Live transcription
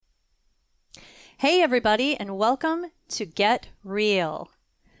Hey everybody, and welcome to Get Real.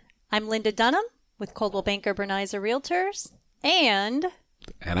 I'm Linda Dunham with Coldwell Banker Berniza Realtors, and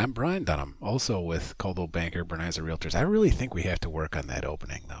I'm Brian Dunham, also with Coldwell Banker Berniza Realtors. I really think we have to work on that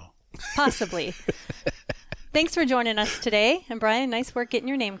opening, though. Possibly. Thanks for joining us today. And Brian, nice work getting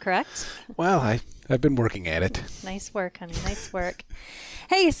your name correct. Well, I've been working at it. Nice work, honey. Nice work.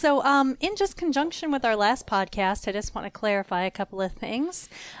 Hey, so in just conjunction with our last podcast, I just want to clarify a couple of things.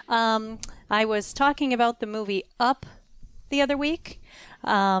 I was talking about the movie Up the other week,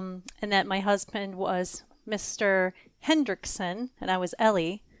 and that my husband was Mr. Hendrickson, and I was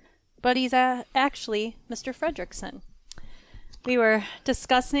Ellie, but he's actually Mr. Fredrickson. We were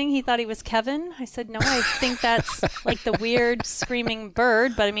discussing, he thought he was Kevin. I said, no, I think that's like the weird screaming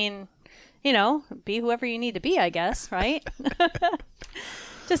bird, but I mean, you know, be whoever you need to be, I guess, right?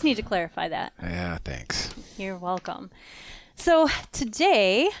 Just need to clarify that. Yeah, thanks. You're welcome. So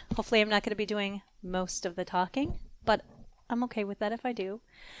today, hopefully I'm not going to be doing most of the talking, but I'm okay with that if I do.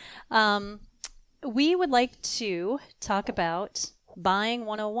 We would like to talk about buying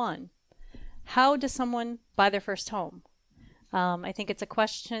 101. How does someone buy their first home? I think it's a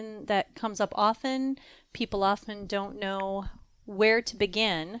question that comes up often. People often don't know where to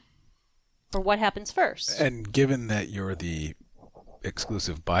begin or what happens first. And given that you're the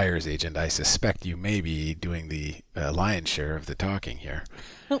exclusive buyer's agent, I suspect you may be doing the lion's share of the talking here.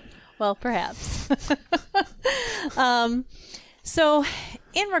 Well, perhaps. So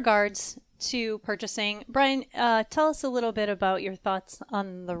in regards to purchasing, Brian, tell us a little bit about your thoughts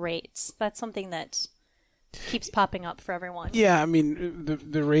on the rates. That's something that keeps popping up for everyone. Yeah, I mean,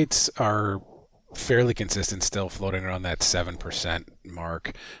 the rates are fairly consistent, still floating around that 7%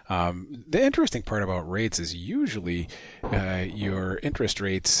 mark. The interesting part about rates is usually your interest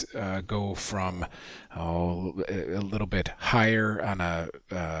rates go from a little bit higher on a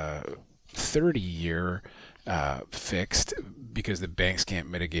 30-year fixed, because the banks can't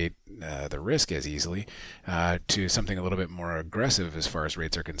mitigate the risk as easily, to something a little bit more aggressive as far as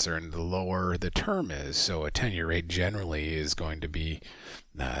rates are concerned, the lower the term is. So a 10-year rate generally is going to be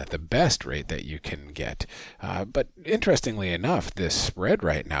the best rate that you can get. But interestingly enough, this spread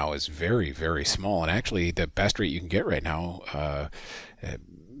right now is very, very small. And actually, the best rate you can get right now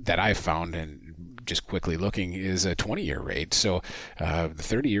that I've found, and just quickly looking, is a 20-year rate. So the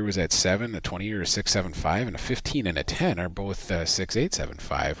 30-year was at 7, the 20-year is 6.75, and a 15 and a 10 are both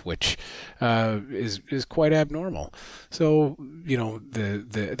 6.875, which is quite abnormal. So, you know,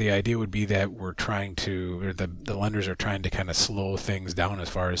 the idea would be that we're trying to, or the lenders are trying to kind of slow things down as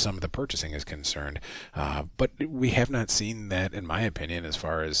far as some of the purchasing is concerned. But we have not seen that, in my opinion, as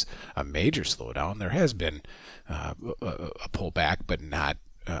far as a major slowdown. There has been a pullback, but not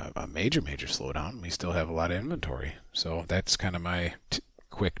a major slowdown. We still have a lot of inventory. So that's kind of my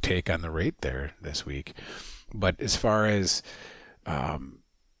quick take on the rate there this week. But as far as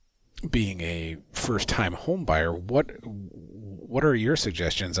being a first-time home buyer, what are your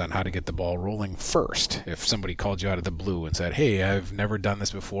suggestions on how to get the ball rolling first? If somebody called you out of the blue and said, hey, I've never done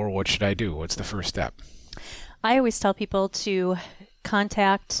this before, what should I do? What's the first step? I always tell people to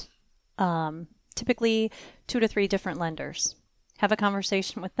contact typically 2 to 3 different lenders. Have a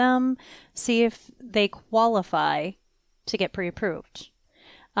conversation with them, see if they qualify to get pre-approved.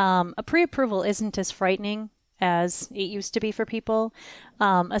 A pre-approval isn't as frightening as it used to be for people.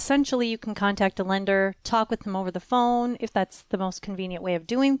 Essentially, you can contact a lender, talk with them over the phone if that's the most convenient way of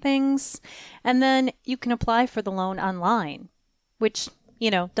doing things, and then you can apply for the loan online, which,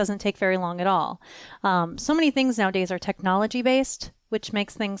 you know, doesn't take very long at all. So many things nowadays are technology-based, which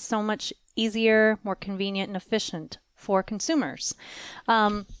makes things so much easier, more convenient, and efficient for consumers.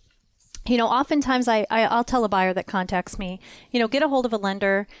 You know, oftentimes I'll tell a buyer that contacts me, you know, get a hold of a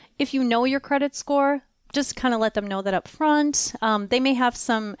lender. If you know your credit score, just kind of let them know that up front. They may have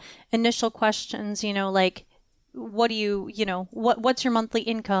some initial questions, you know, like, what's your monthly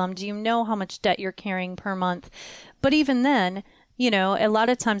income? Do you know how much debt you're carrying per month? But even then, you know, a lot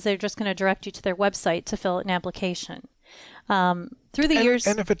of times they're just going to direct you to their website to fill out an application. Through the years.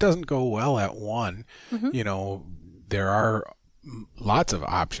 And if it doesn't go well at one, you know, there are lots of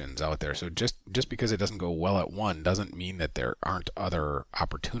options out there. So just because it doesn't go well at one doesn't mean that there aren't other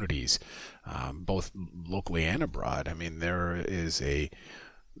opportunities, both locally and abroad. I mean, there is a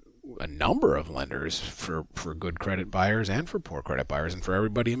number of lenders for good credit buyers and for poor credit buyers and for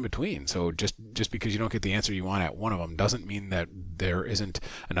everybody in between. So just because you don't get the answer you want at one of them doesn't mean that there isn't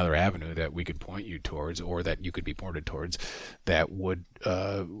another avenue that we could point you towards, or that you could be pointed towards, that would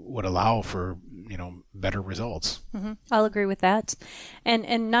allow for, you know, better results. Mm-hmm. I'll agree with that.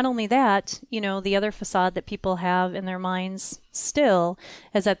 And not only that, you know, the other facade that people have in their minds still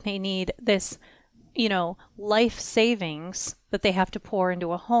is that they need this life savings that they have to pour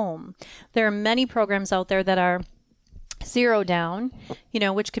into a home. There are many programs out there that are zero down,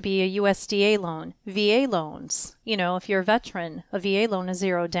 which could be a USDA loan, VA loans. If you're a veteran, a VA loan is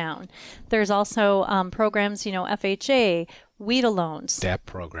zero down. There's also programs, FHA, WIDA loans. DAP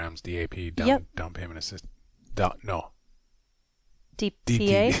programs, DAP, down payment assist. No.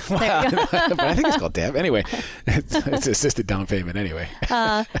 DPA? But I think it's called DAP. Anyway, it's assisted down payment anyway.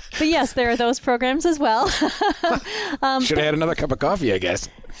 But yes, there are those programs as well. Should have had another cup of coffee, I guess.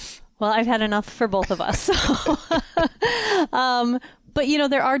 Well, I've had enough for both of us. So. But,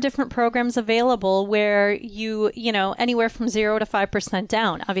 there are different programs available where anywhere from 0 to 5%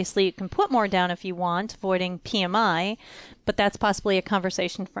 down. Obviously, you can put more down if you want, avoiding PMI, but that's possibly a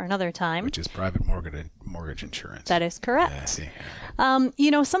conversation for another time. Which is private mortgage insurance. That is correct. Yeah, I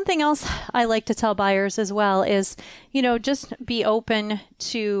see. Something else I like to tell buyers as well is, just be open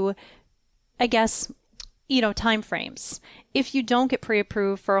to, I guess, time frames. If you don't get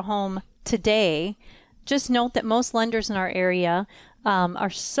pre-approved for a home today, just note that most lenders in our area are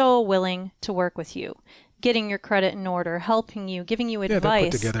so willing to work with you, getting your credit in order, helping you, giving you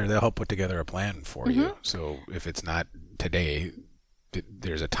advice. They'll help put together a plan for you. So if it's not today,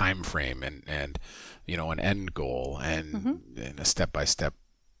 there's a time frame and an end goal and a step-by-step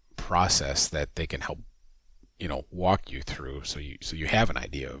process that they can help walk you through, so you have an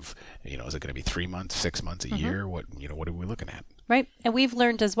idea of, is it going to be 3 months, 6 months, a year? What are we looking at? Right. And we've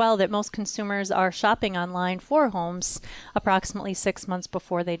learned as well that most consumers are shopping online for homes approximately 6 months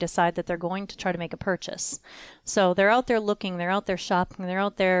before they decide that they're going to try to make a purchase. So they're out there looking, they're out there shopping, they're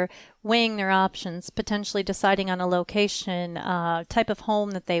out there weighing their options, potentially deciding on a location, type of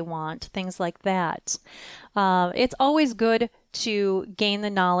home that they want, things like that. It's always good to gain the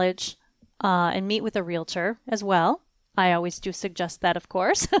knowledge and meet with a realtor as well. I always do suggest that, of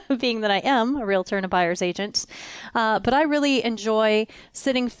course, being that I am a realtor and a buyer's agent. But I really enjoy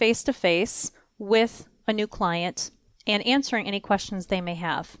sitting face-to-face with a new client and answering any questions they may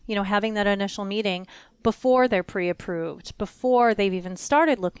have. Having that initial meeting before they're pre-approved, before they've even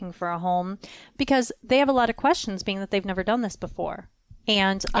started looking for a home, because they have a lot of questions, being that they've never done this before.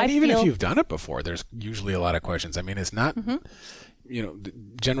 And even if you've done it before, there's usually a lot of questions. I mean, it's not,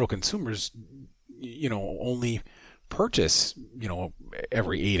 general consumers, only purchase,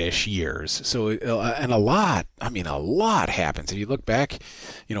 every 8-ish years. So, and a lot happens. If you look back,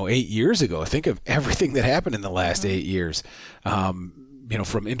 8 years ago, think of everything that happened in the last 8 years.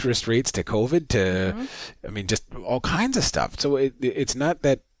 From interest rates to COVID to, just all kinds of stuff. So it's not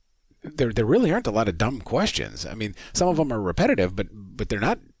that there really aren't a lot of dumb questions. I mean, some of them are repetitive, but they're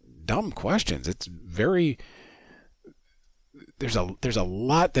not dumb questions. It's very, there's a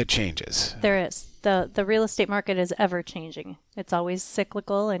lot that changes. There is. The real estate market is ever changing. It's always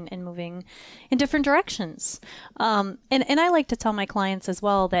cyclical and moving in different directions. And I like to tell my clients as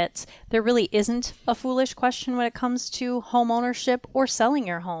well that there really isn't a foolish question when it comes to home ownership or selling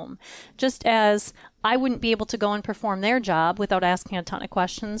your home. Just as I wouldn't be able to go and perform their job without asking a ton of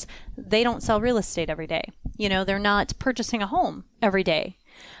questions, they don't sell real estate every day. They're not purchasing a home every day.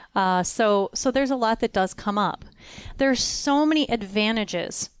 So there's a lot that does come up. There's so many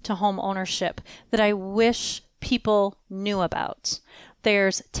advantages to home ownership that I wish people knew about.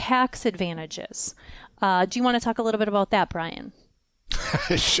 There's tax advantages. Do you want to talk a little bit about that, Brian?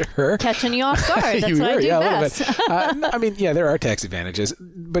 Sure. Catching you off guard. That's what I do best. There are tax advantages,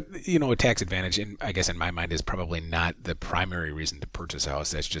 but a tax advantage, I guess in my mind, is probably not the primary reason to purchase a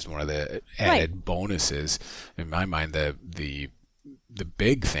house. That's just one of the added bonuses. In my mind, the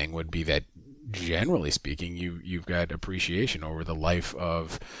big thing would be that, generally speaking, you've got appreciation over the life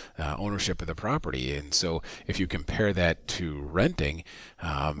of ownership of the property. And so if you compare that to renting,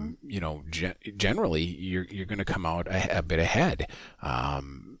 generally you're going to come out a bit ahead.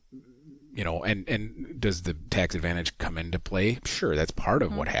 And does the tax advantage come into play? Sure, that's part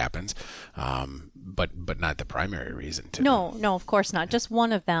of what happens, but not the primary reason. No, of course not. Just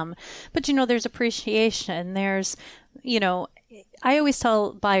one of them. But there's appreciation. There's, I always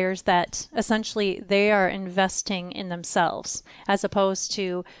tell buyers that essentially they are investing in themselves as opposed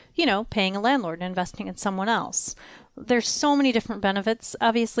to, paying a landlord and investing in someone else. There's so many different benefits.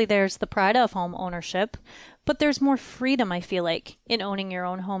 Obviously, there's the pride of home ownership, but there's more freedom, I feel like, in owning your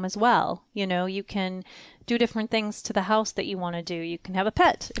own home as well. You can do different things to the house that you want to do. You can have a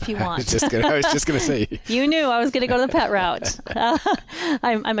pet if you want. I was just going to say. You knew I was going to go to the pet route.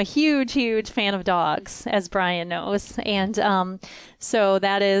 I'm a huge fan of dogs, as Brian knows. And so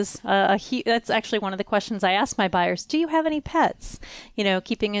that is that's actually one of the questions I ask my buyers. Do you have any pets?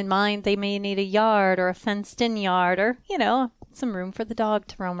 Keeping in mind they may need a yard or a fenced-in yard or, some room for the dog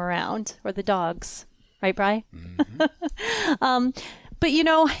to roam around, or the dogs. Right, Bri? Mm-hmm. But,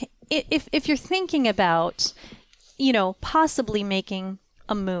 if you're thinking about, possibly making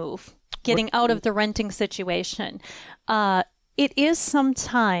a move, getting out of the renting situation, it is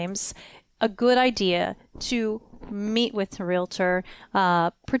sometimes a good idea to meet with a realtor,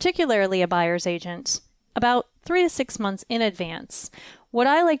 particularly a buyer's agent, about 3 to 6 months in advance. What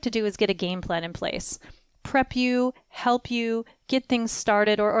I like to do is get a game plan in place. Prep you, help you, get things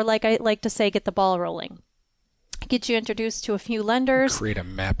started, or like I like to say, get the ball rolling. Get you introduced to a few lenders. Create a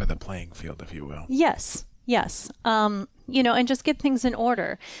map of the playing field, if you will. Yes. And just get things in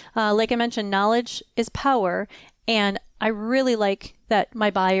order. Like I mentioned, knowledge is power, and I really like that my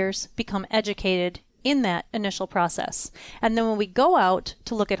buyers become educated in that initial process. And then when we go out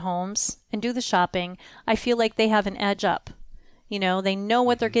to look at homes and do the shopping, I feel like they have an edge up. They know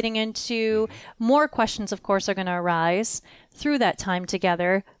what they're getting into. More questions, of course, are going to arise through that time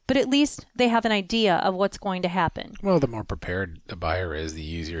together, but at least they have an idea of what's going to happen. Well, the more prepared the buyer is, the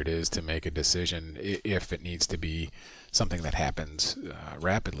easier it is to make a decision if it needs to be something that happens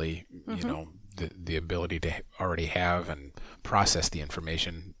rapidly. Mm-hmm. The ability to already have and process the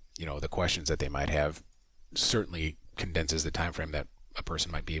information, the questions that they might have, certainly condenses the time frame that a person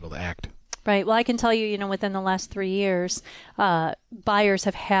might be able to act. Right. Well, I can tell you, within the last 3 years, buyers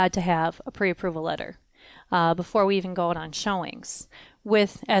have had to have a pre-approval letter before we even go out on showings.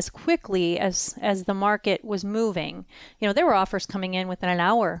 With as quickly as the market was moving, there were offers coming in within an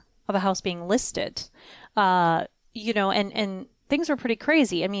hour of a house being listed, and things were pretty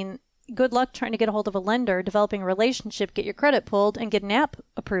crazy. I mean, good luck trying to get a hold of a lender, developing a relationship, get your credit pulled, and get an app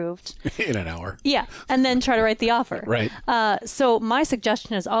approved. In an hour. Yeah, and then try to write the offer. Right. So my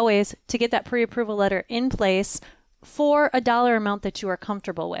suggestion is always to get that pre-approval letter in place for a dollar amount that you are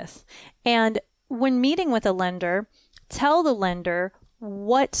comfortable with. And when meeting with a lender, tell the lender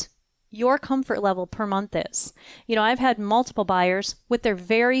what your comfort level per month is. I've had multiple buyers with their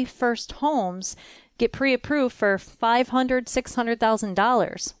very first homes get pre-approved for $500,000,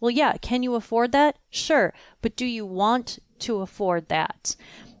 $600,000. Well, yeah, can you afford that? Sure, but do you want to afford that?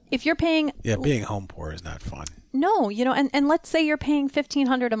 If you're paying... Yeah, being home poor is not fun. No, and let's say you're paying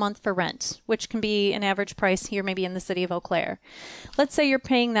 $1,500 a month for rent, which can be an average price here maybe in the city of Eau Claire. Let's say you're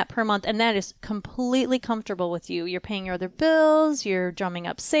paying that per month, and that is completely comfortable with you. You're paying your other bills, you're drumming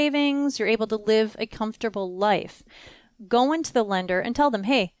up savings, you're able to live a comfortable life. Go into the lender and tell them,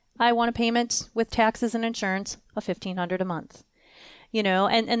 hey, I want a payment with taxes and insurance of $1,500 a month,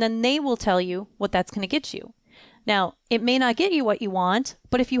 and then they will tell you what that's going to get you. Now, it may not get you what you want,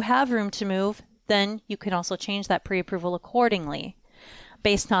 but if you have room to move, then you can also change that pre-approval accordingly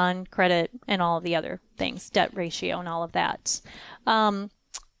based on credit and all of the other things, debt ratio and all of that. But,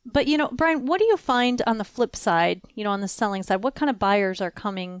 Brian, what do you find on the flip side, on the selling side? What kind of buyers are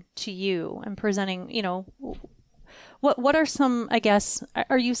coming to you and presenting, What are some, I guess,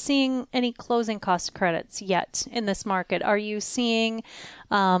 are you seeing any closing cost credits yet in this market? Are you seeing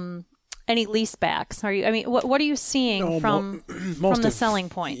any leasebacks? What are you seeing from the selling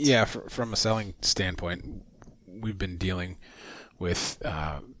point? Yeah, from a selling standpoint, we've been dealing with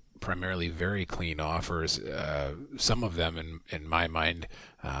primarily very clean offers. Some of them, in my mind,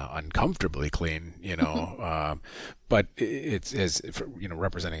 uncomfortably clean. But it's as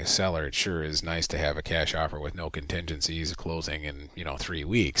representing a seller, it sure is nice to have a cash offer with no contingencies, closing in 3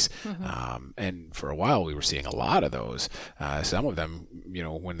 weeks. Mm-hmm. And for a while, we were seeing a lot of those. Some of them,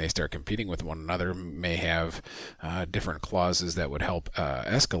 when they start competing with one another, may have different clauses that would help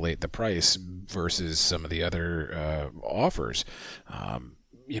escalate the price versus some of the other offers.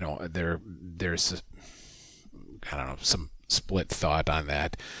 There's I don't know, some split thought on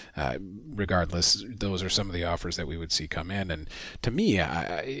that. Regardless, those are some of the offers that we would see come in. And to me,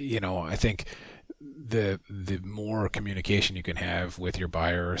 I think the more communication you can have with your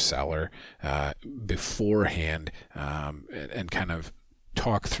buyer or seller beforehand, and kind of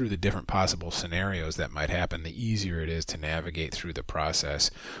talk through the different possible scenarios that might happen, the easier it is to navigate through the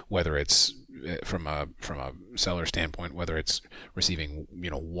process, whether it's from a seller standpoint, whether it's receiving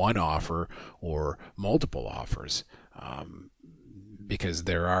one offer or multiple offers, because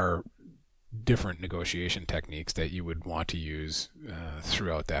there are different negotiation techniques that you would want to use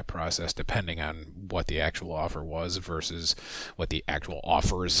throughout that process, depending on what the actual offer was versus what the actual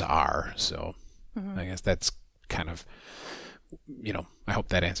offers are. So I guess that's kind of, I hope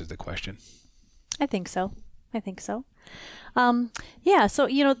that answers the question. I think so. Yeah, so,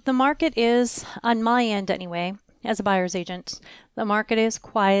 the market is, on my end anyway, as a buyer's agent, the market is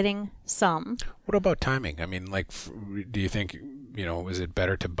quieting some. What about timing? I mean, do you think, is it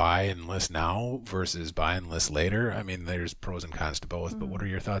better to buy and list now versus buy and list later? I mean, there's pros and cons to both, but what are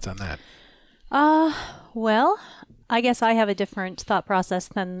your thoughts on that? Well, I guess I have a different thought process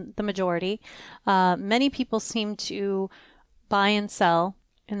than the majority. Many people seem to buy and sell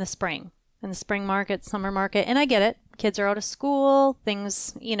in the spring market, summer market, and I get it. Kids are out of school,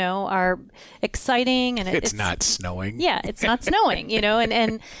 things, are exciting, and it's not snowing. Yeah, it's not snowing,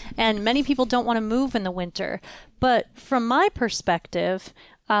 and many people don't want to move in the winter. But from my perspective,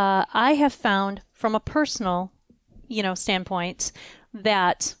 I have found from a personal, standpoint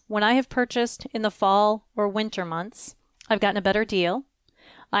that when I have purchased in the fall or winter months, I've gotten a better deal.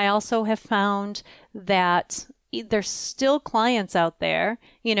 I also have found that there's still clients out there,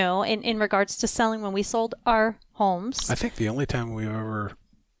 in regards to selling when we sold our homes. I think the only time we've ever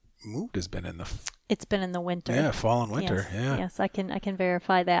moved has been it's been in the winter. Yeah, fall and winter. Yes, yeah. Yes, I can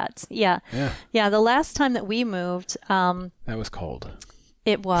verify that. Yeah. Yeah. Yeah, the last time that we moved, that was cold.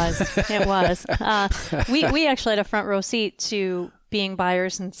 It was. It was. We actually had a front row seat to being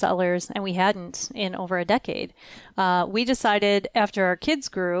buyers and sellers, and we hadn't in over a decade. We decided after our kids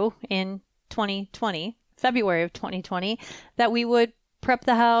grew in 2020, February of 2020, that we would prep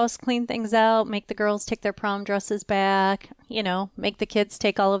the house, clean things out, make the girls take their prom dresses back, make the kids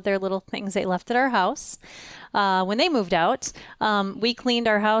take all of their little things they left at our house. When they moved out, we cleaned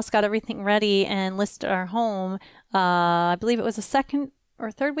our house, got everything ready, and listed our home. I believe it was the second or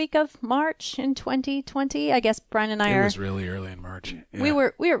third week of March in 2020. I guess Brian and I It was really early in March. Yeah.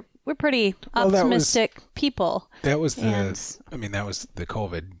 We're pretty optimistic people. That was that was the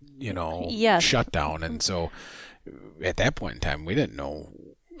COVID, yes. shutdown. And so at that point in time, we didn't know.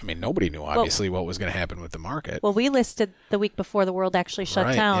 I mean, nobody knew, obviously, what was going to happen with the market. Well, we listed the week before the world actually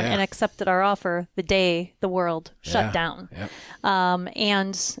shut down and accepted our offer the day the world shut down. Yeah.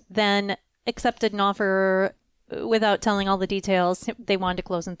 And then accepted an offer without telling all the details. They wanted to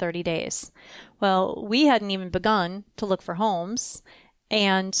close in 30 days. Well, we hadn't even begun to look for homes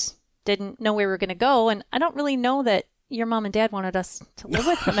and didn't know where we were going to go. And I don't really know that your mom and dad wanted us to live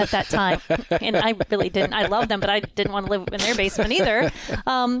with them at that time. And I really didn't. I love them, but I didn't want to live in their basement either.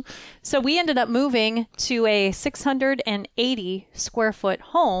 So we ended up moving to a 680 square foot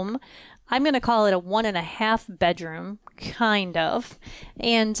home. I'm going to call it a 1.5 bedroom, kind of.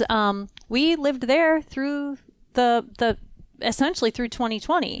 And we lived there through the essentially through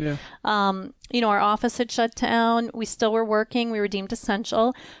 2020. Yeah. Our office had shut down. We still were working. We were deemed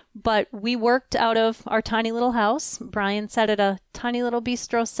essential, but we worked out of our tiny little house. Brian sat at a tiny little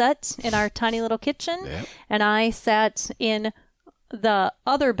bistro set in our tiny little kitchen, Yep. and I sat in the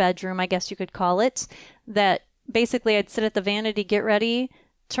other bedroom, I guess you could call it, that basically I'd sit at the vanity, get ready,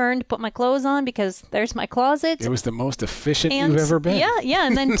 turned, put my clothes on because there's my closet. It was the most efficient you've ever been. Yeah,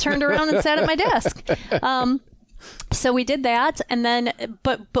 and then turned around and sat at my desk. So we did that, and then,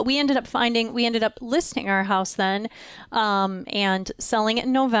 but we ended up listing our house then, and selling it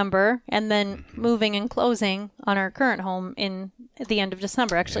in November, and then moving and closing on our current home at the end of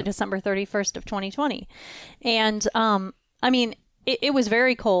December, actually December 31st of 2020. And, it was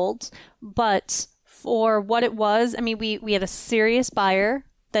very cold, but for what it was, we had a serious buyer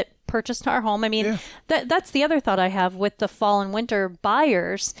that purchased our home. That's the other thought I have with the fall and winter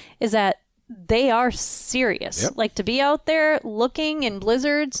buyers is that they are serious. Yep. Like to be out there looking in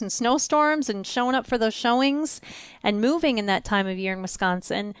blizzards and snowstorms and showing up for those showings and moving in that time of year in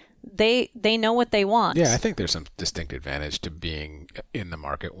Wisconsin. They know what they want. Yeah, I think there's some distinct advantage to being in the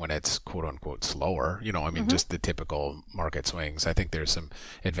market when it's quote unquote slower. Just the typical market swings. I think there's some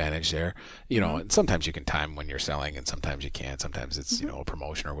advantage there. And sometimes you can time when you're selling and sometimes you can't. Sometimes it's, a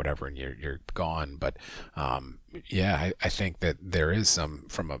promotion or whatever and you're gone. But I think that there is some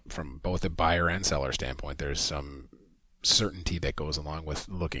from both a buyer and seller standpoint, there's some certainty that goes along with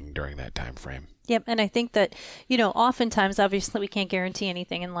looking during that time frame. Yep. And I think that, oftentimes, obviously we can't guarantee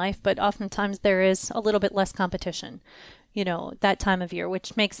anything in life, but oftentimes there is a little bit less competition, that time of year,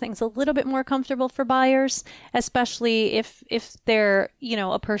 which makes things a little bit more comfortable for buyers, especially if they're,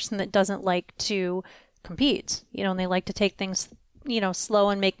 a person that doesn't like to compete, and they like to take things, slow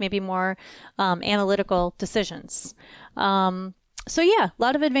and make maybe more analytical decisions. So yeah, a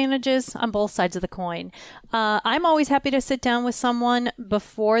lot of advantages on both sides of the coin. I'm always happy to sit down with someone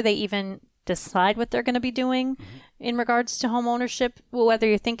before they even decide what they're going to be doing in regards to home ownership, whether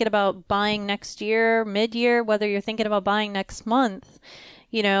you're thinking about buying next year, mid-year, whether you're thinking about buying next month.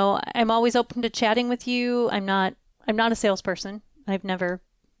 I'm always open to chatting with you. I'm not a salesperson. I've never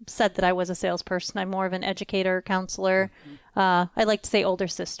said that I was a salesperson. I'm more of an educator, counselor. I like to say older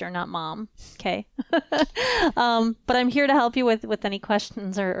sister, not mom. Okay. But I'm here to help you with any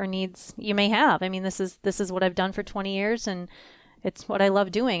questions or needs you may have. I mean, this is what I've done for 20 years, and it's what I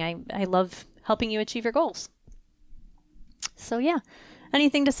love doing. I love helping you achieve your goals. So yeah.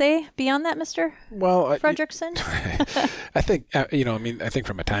 Anything to say beyond that, Mr. Fredrickson? I think, I think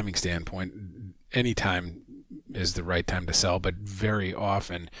from a timing standpoint, any time is the right time to sell, but very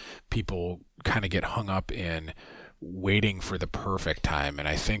often people kind of get hung up in waiting for the perfect time. And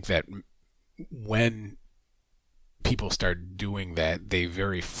I think that when people start doing that, they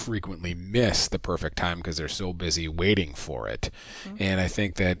very frequently miss the perfect time because they're so busy waiting for it. Mm-hmm. And I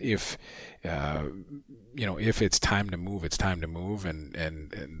think that if it's time to move, it's time to move,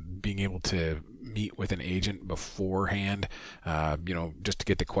 and being able to meet with an agent beforehand, just to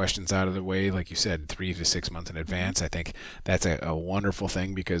get the questions out of the way, like you said, 3 to 6 months in advance. I think that's a wonderful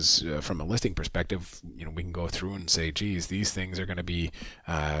thing because from a listing perspective, we can go through and say, geez, these things are going to be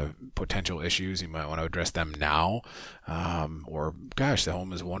potential issues. You might want to address them now, or gosh, the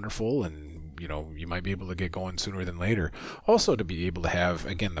home is wonderful, and you might be able to get going sooner than later. Also, to be able to have,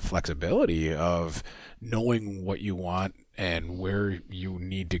 again, the flexibility of knowing what you want and where you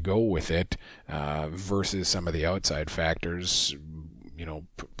need to go with it, versus some of the outside factors,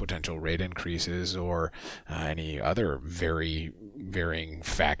 potential rate increases or any other very varying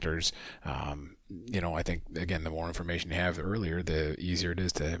factors. I think, again, the more information you have earlier, the easier it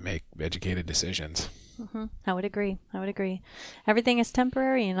is to make educated decisions. Mm-hmm. I would agree. Everything is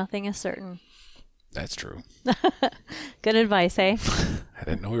temporary and nothing is certain. That's true. Good advice, eh? I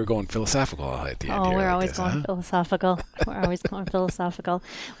didn't know we were going philosophical at the end. Oh, we're always going philosophical. We're always going philosophical.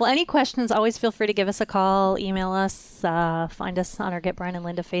 Well, any questions, always feel free to give us a call, email us, find us on our Get Brian and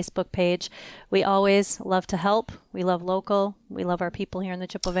Linda Facebook page. We always love to help. We love local. We love our people here in the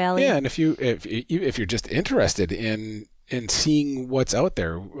Chippewa Valley. Yeah, and if you're just interested in seeing what's out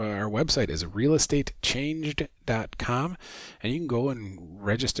there, our website is realestatechanged.com, and you can go and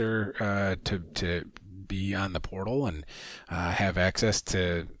register to be on the portal and have access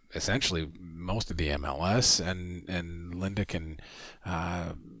to essentially most of the MLS, and Linda can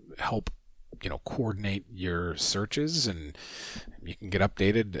help coordinate your searches, and you can get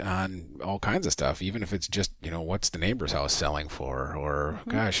updated on all kinds of stuff, even if it's just, what's the neighbor's house selling for, or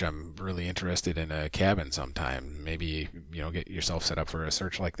gosh, I'm really interested in a cabin sometime. Maybe, get yourself set up for a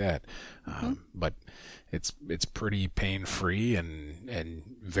search like that. But it's pretty pain-free and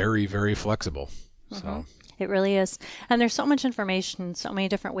very, very flexible. So it really is. And there's so much information, so many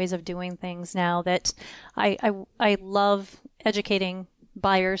different ways of doing things now that I love educating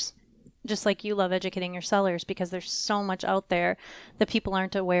buyers, just like you love educating your sellers, because there's so much out there that people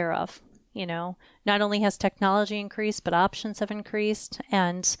aren't aware of. Not only has technology increased, but options have increased.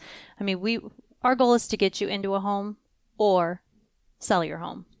 And I mean, our goal is to get you into a home or sell your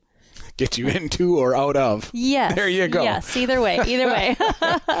home. Get you into or out of. Yes. There you go. Yes. Either way.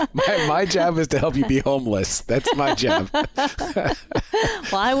 my job is to help you be homeless. That's my job. Well,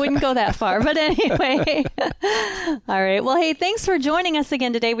 I wouldn't go that far, but anyway. All right. Well, hey, thanks for joining us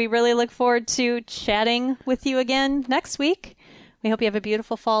again today. We really look forward to chatting with you again next week. We hope you have a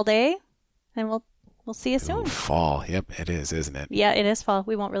beautiful fall day, and we'll see you soon. Ooh, fall. Yep, it is, isn't it? Yeah, it is fall.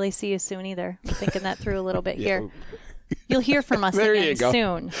 We won't really see you soon either. I'm thinking that through a little bit here. You'll hear from us again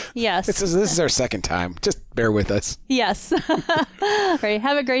soon. Yes. This is our second time. Just bear with us. Yes. All right.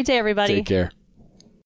 Have a great day, everybody. Take care.